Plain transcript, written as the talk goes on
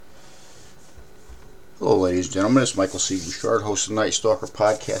Hello, ladies and gentlemen. It's Michael C. Bouchard, host of the Night Stalker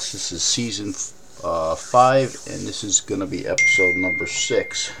podcast. This is season 5, and this is going to be episode number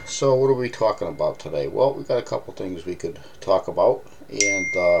 6. So, what are we talking about today? Well, we've got a couple things we could talk about,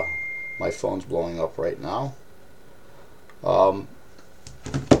 and my phone's blowing up right now.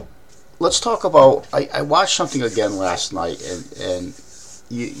 Let's talk about. I watched something again last night, and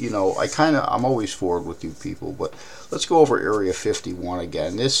I'm always forward with you people, but let's go over Area 51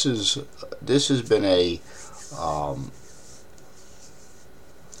 again. This has been a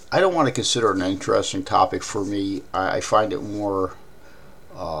I don't want to consider it an interesting topic for me. I find it more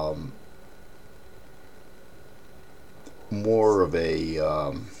of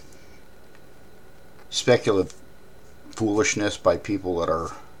a speculative foolishness by people that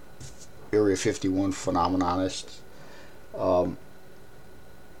are Area 51 phenomenonists.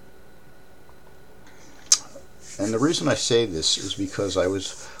 And the reason I say this is because I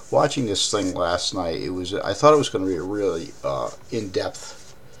was watching this thing last night. I thought it was going to be a really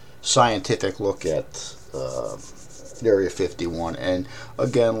in-depth scientific look at Area 51, and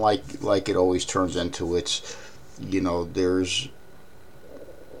again, like it always turns into, there's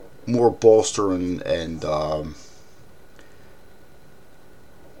more bolster and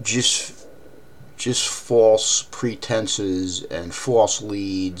just false pretenses and false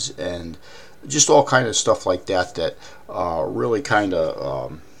leads and just all kind of stuff like that really kind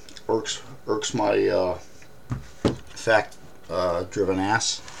of irks my fact-driven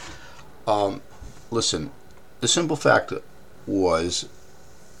ass. Listen, the simple fact was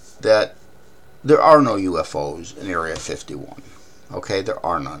that there are no UFOs in Area 51. Okay, there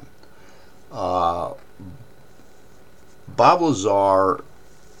are none. Bob Lazar,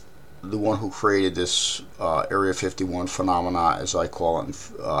 the one who created this Area 51 phenomena, as I call it, in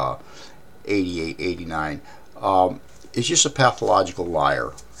 88, 89, is just a pathological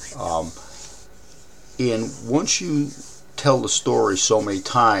liar. And once you tell the story so many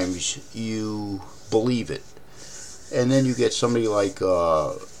times, you believe it. And then you get somebody like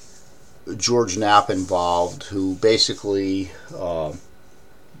George Knapp involved, who basically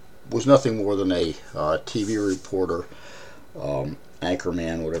was nothing more than a TV reporter,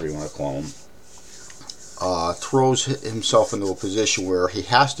 anchorman, whatever you want to call him. Throws himself into a position where he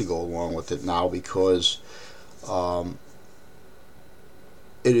has to go along with it now because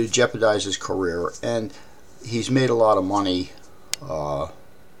it had jeopardized his career, and he's made a lot of money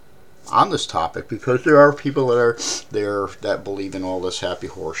on this topic because there are people that are there that believe in all this happy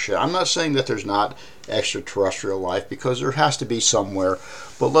horse shit. I'm not saying that there's not extraterrestrial life, because there has to be somewhere,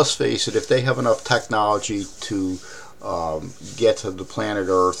 but let's face it, if they have enough technology to get to the planet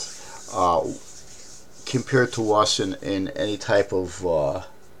Earth, compared to us in any type of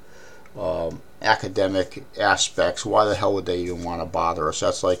academic aspects, why the hell would they even want to bother us?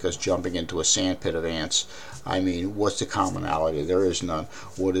 That's like us jumping into a sandpit of ants. I mean, what's the commonality? There is none.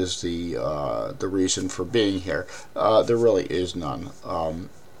 What is the reason for being here? There really is none.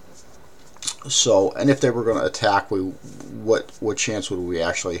 So, and if they were going to attack, what chance would we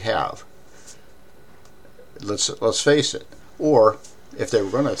actually have? Let's face it. Or if they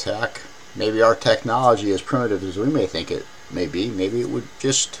were going to attack, maybe our technology, as primitive as we may think it may be, maybe it would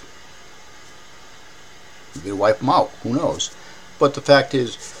just wipe them out. Who knows? But the fact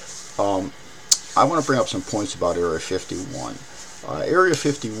is, I want to bring up some points about Area 51. Area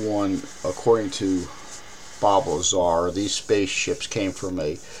 51, according to Bob Lazar, these spaceships came from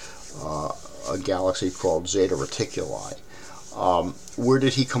a galaxy called Zeta Reticuli. Where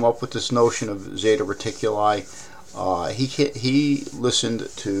did he come up with this notion of Zeta Reticuli? He listened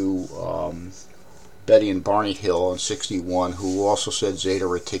to Betty and Barney Hill in 61, who also said Zeta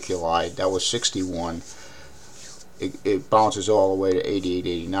Reticuli. That was 61. It bounces all the way to 88,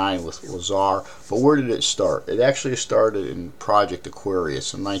 89 with Lazar. But where did it start? It actually started in Project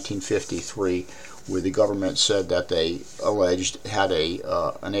Aquarius in 1953, where the government said that they alleged had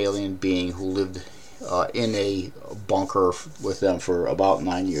an alien being who lived in a bunker with them for about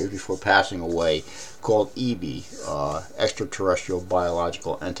 9 years before passing away, called EB, extraterrestrial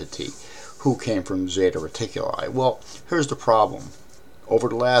biological entity, who came from Zeta Reticuli. Well, here's the problem. Over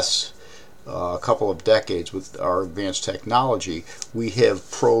the last couple of decades, with our advanced technology, we have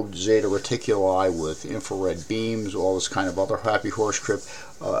probed Zeta Reticuli with infrared beams, all this kind of other happy horse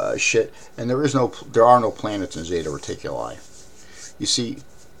shit, and there are no planets in Zeta Reticuli. You see,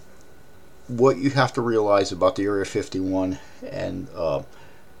 what you have to realize about the Area 51 and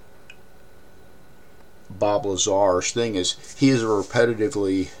Bob Lazar's thing is he uses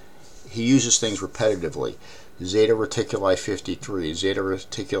things repetitively. Zeta Reticuli 53, Zeta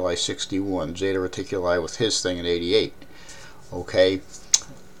Reticuli 61, Zeta Reticuli with his thing in 88. Okay?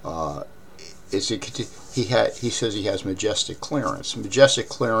 he says he has majestic clearance. Majestic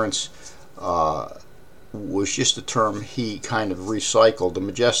clearance was just a term he kind of recycled. The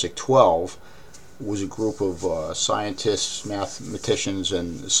Majestic 12 was a group of scientists, mathematicians,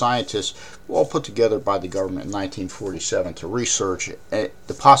 and scientists all put together by the government in 1947 to research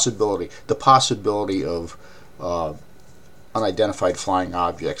the possibility of unidentified flying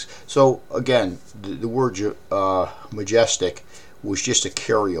objects. So again, the word majestic was just a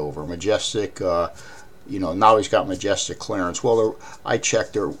carryover. Majestic, now he's got majestic clearance. Well, I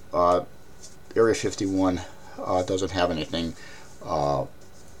checked there. Area 51 doesn't have anything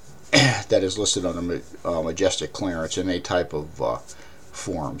that is listed under majestic clearance in any type of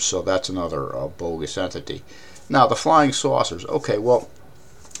form. So that's another bogus entity. Now the flying saucers. Okay, well,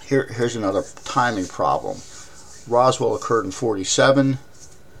 here's another timing problem. Roswell occurred in 47.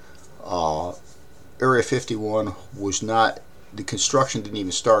 Area 51 was not. The construction didn't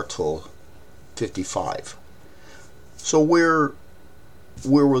even start till 55. So where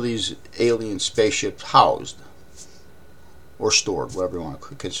were these alien spaceships housed or stored, whatever you want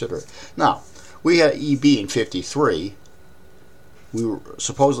to consider it? Now, we had EB in 53. We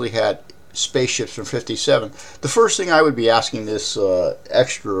supposedly had spaceships from 57. The first thing I would be asking this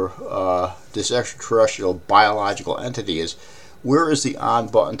extraterrestrial biological entity is, where is the on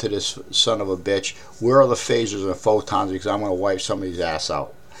button to this son of a bitch? Where are the phasers and photons? Because I'm going to wipe somebody's ass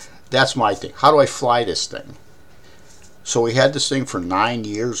out. That's my thing. How do I fly this thing? So we had this thing for 9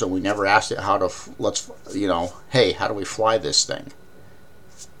 years, and we never asked it how to, hey, how do we fly this thing?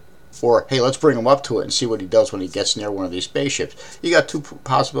 Or, hey, let's bring him up to it and see what he does when he gets near one of these spaceships. You got two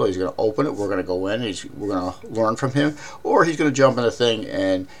possibilities. He's going to open it, we're going to go in, we're going to learn from him, or he's going to jump in the thing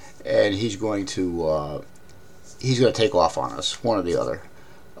and he's going to take off on us, one or the other.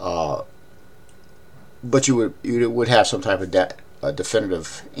 But you would have some type of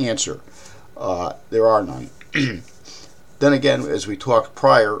definitive answer. There are none. Then again, as we talked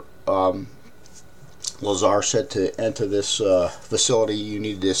prior, Lazar said to enter this facility you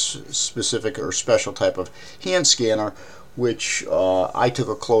need this specific or special type of hand scanner, which I took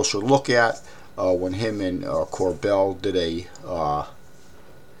a closer look at when him and Corbell did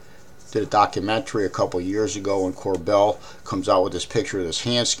a documentary a couple years ago, and Corbell comes out with this picture of this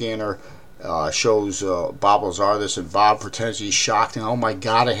hand scanner, shows Bob Lazar this, and Bob pretends he's shocked and, oh my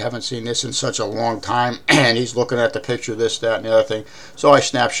God, I haven't seen this in such a long time, and he's looking at the picture, this, that, and the other thing. So I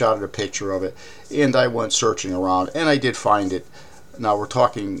snapshotted a picture of it, and I went searching around, and I did find it. Now we're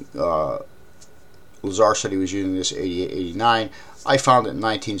talking, Lazar said he was using this 88, 89. I found it in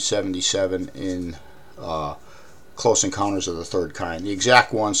 1977 in Close Encounters of the Third Kind. The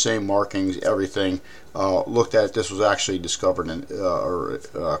exact one, same markings, everything. Looked at it. This was actually discovered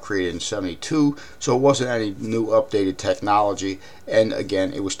created in 72, so it wasn't any new updated technology. And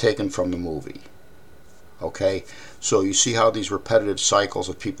again, it was taken from the movie. Okay, so you see how these repetitive cycles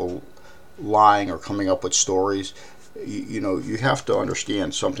of people lying or coming up with stories. You have to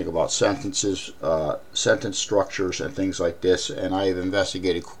understand something about sentences, sentence structures, and things like this. And I have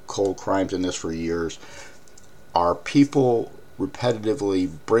investigated cold crimes in this for years. Our people repetitively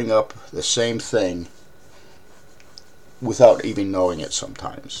bring up the same thing without even knowing it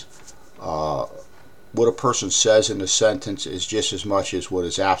sometimes. What a person says in a sentence is just as much as what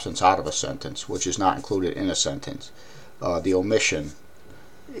is absent out of a sentence, which is not included in a sentence. The omission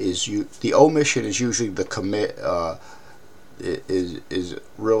is usually the commit. Is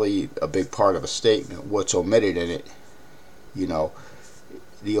really a big part of a statement. What's omitted in it,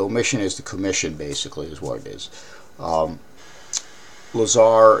 the omission is the commission, basically, is what it is.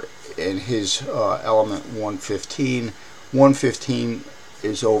 Lazar and his element 115. 115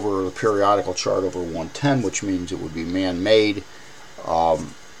 is over the periodical chart over 110, which means it would be man-made.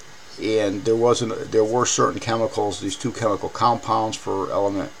 And there were certain chemicals, these two chemical compounds for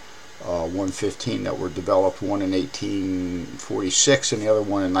element 115 that were developed, one in 1846 and the other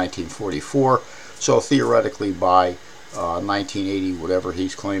one in 1944. So theoretically by 1980, whatever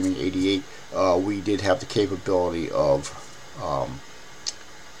he's claiming, 88, we did have the capability of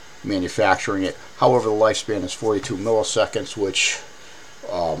manufacturing it. However, the lifespan is 42 milliseconds, which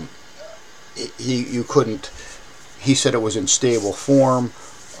you couldn't. He said it was in stable form.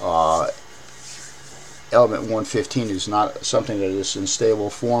 Element 115 is not something that is in stable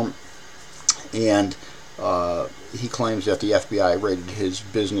form, and he claims that the FBI raided his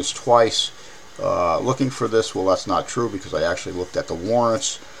business twice looking for this. Well, that's not true, because I actually looked at the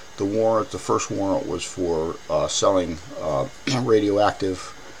warrants. The first warrant was for selling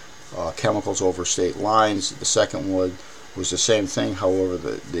radioactive chemicals over state lines. The second one was the same thing. However,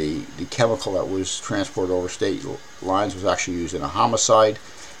 the chemical that was transported over state lines was actually used in a homicide.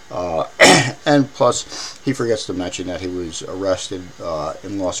 And plus, he forgets to mention that he was arrested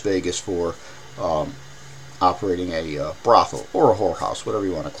in Las Vegas for operating a brothel or a whorehouse, whatever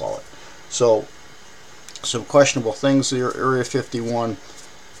you want to call it. So, some questionable things there. Area 51,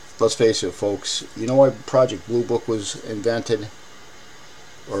 let's face it, folks, you know why Project Blue Book was invented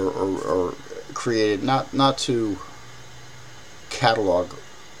or created? Not to catalog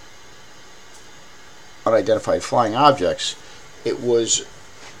unidentified flying objects. It was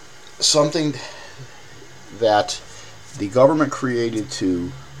something that the government created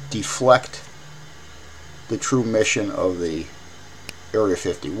to deflect the true mission of the Area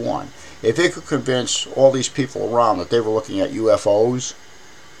 51. If it could convince all these people around that they were looking at UFOs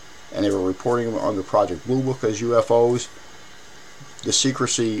and they were reporting them under Project Blue Book as UFOs, the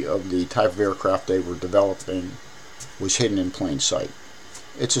secrecy of the type of aircraft they were developing was hidden in plain sight.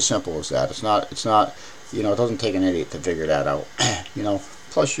 It's as simple as that. It's not, you know, it doesn't take an idiot to figure that out. You know,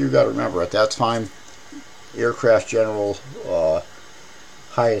 plus you got to remember, at that time, aircraft general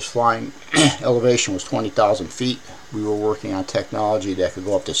highest flying elevation was 20,000 feet. We were working on technology that could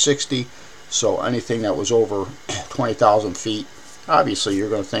go up to 60. So anything that was over 20,000 feet, obviously you're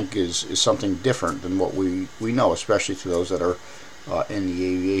going to think is something different than what we know, especially to those that are in the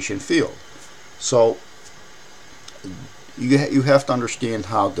aviation field. So you have to understand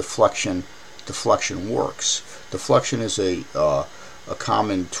how deflection works. Deflection is a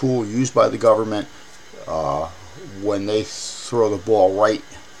common tool used by the government. When they throw the ball right,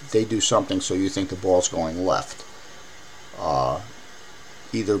 they do something so you think the ball's going left,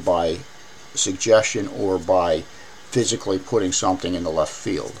 either by suggestion or by physically putting something in the left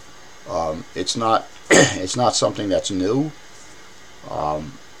field. It's not it's not something that's new.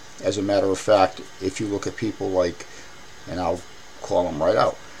 As a matter of fact, if you look at people like, and I'll call them right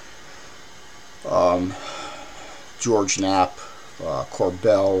out, George Knapp,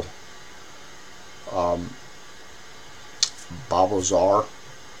 Corbell, Bob Lazar,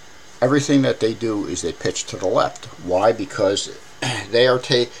 everything that they do is they pitch to the left. Why? Because they are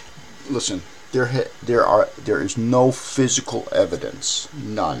listen, there is no physical evidence,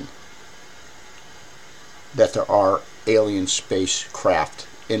 none, that there are alien spacecraft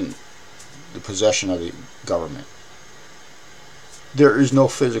in the possession of the government. There is no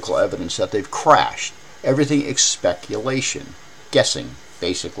physical evidence that they've crashed. Everything is speculation, guessing,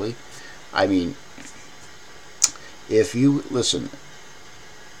 basically. I mean, if you listen,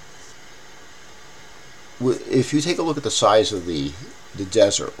 if you take a look at the size of the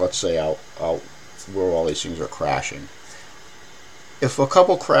desert, let's say out where all these things are crashing, if a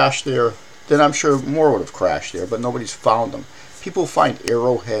couple crashed there, then I'm sure more would have crashed there, but nobody's found them. People find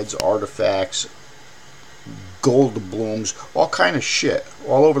arrowheads, artifacts, gold blooms, all kind of shit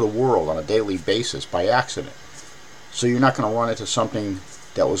all over the world on a daily basis by accident. So you're not going to run into something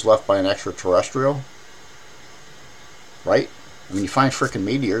that was left by an extraterrestrial, right? I mean, you find frickin'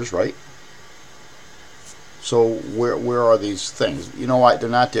 meteors, right? So where are these things? You know why they're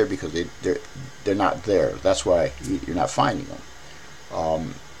not there? Because they're not there. That's why you're not finding them.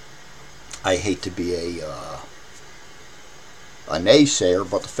 I hate to be a naysayer,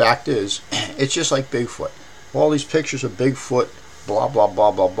 but the fact is, it's just like Bigfoot. All these pictures of Bigfoot, blah blah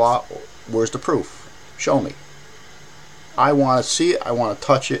blah blah blah. Where's the proof? Show me. I want to see it. I want to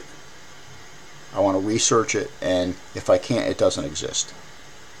touch it. I want to research it, and if I can't, it doesn't exist.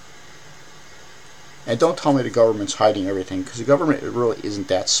 And don't tell me the government's hiding everything, because the government really isn't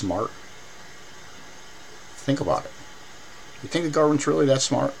that smart. Think about it. You think the government's really that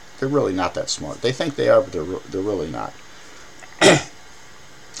smart? They're really not that smart. They think they are, but they're really not.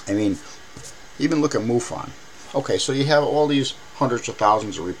 I mean, even look at MUFON. Okay, so you have all these hundreds of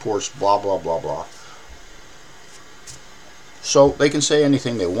thousands of reports, blah, blah, blah, blah. So they can say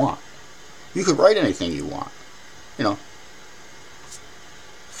anything they want. You could write anything you want. You know,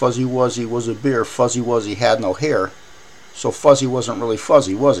 Fuzzy Wuzzy was a bear, Fuzzy Wuzzy had no hair, so Fuzzy wasn't really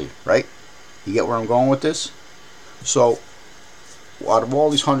fuzzy, was he? Right? You get where I'm going with this? So, out of all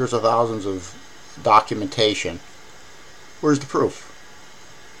these hundreds of thousands of documentation, where's the proof?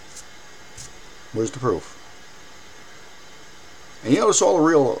 Where's the proof? And you notice all the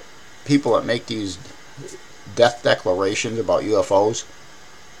real people that make these death declarations about UFOs,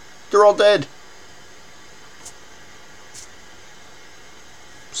 they're all dead.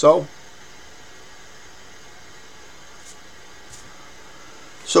 So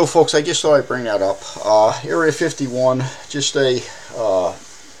folks, I just thought I'd bring that up. Area 51, just Area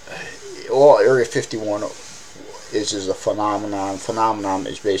 51 is a phenomenon. Phenomenon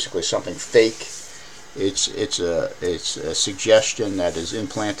is basically something fake. It's a suggestion that is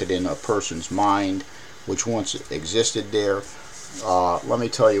implanted in a person's mind, which once existed there. let me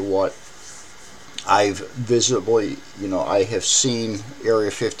tell you what, I've visibly, I have seen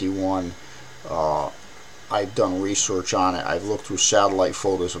Area 51. I've done research on it. I've looked through satellite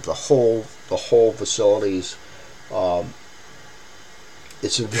photos of the whole facilities.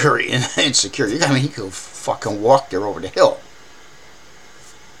 It's a very insecure. I mean, you could fucking walk there over the hill.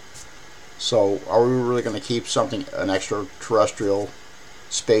 So, are we really going to keep an extraterrestrial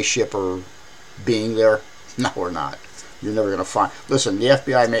spaceship or being there? No, we're not. You're never going to find. Listen, the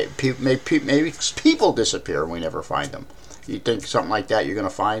FBI maybe people disappear and we never find them. You think something like that you're going to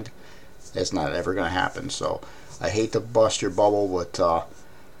find? It's not ever going to happen. So, I hate to bust your bubble, but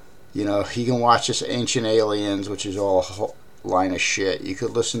you can watch this Ancient Aliens, which is all a line of shit. You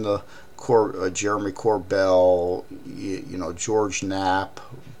could listen to Jeremy Corbell, George Knapp,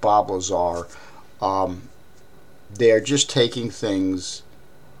 Bob Lazar. They are just taking things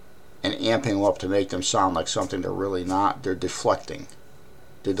and amping them up to make them sound like something they're really not. They're deflecting.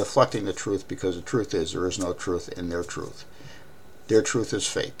 They're deflecting the truth, because the truth is there is no truth in their truth. Their truth is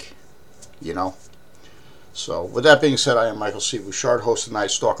fake. So, with that being said, I am Michael C. Bouchard, host of the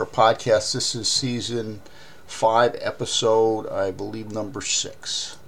Night Stalker podcast. This is season 5, episode, I believe, number 6.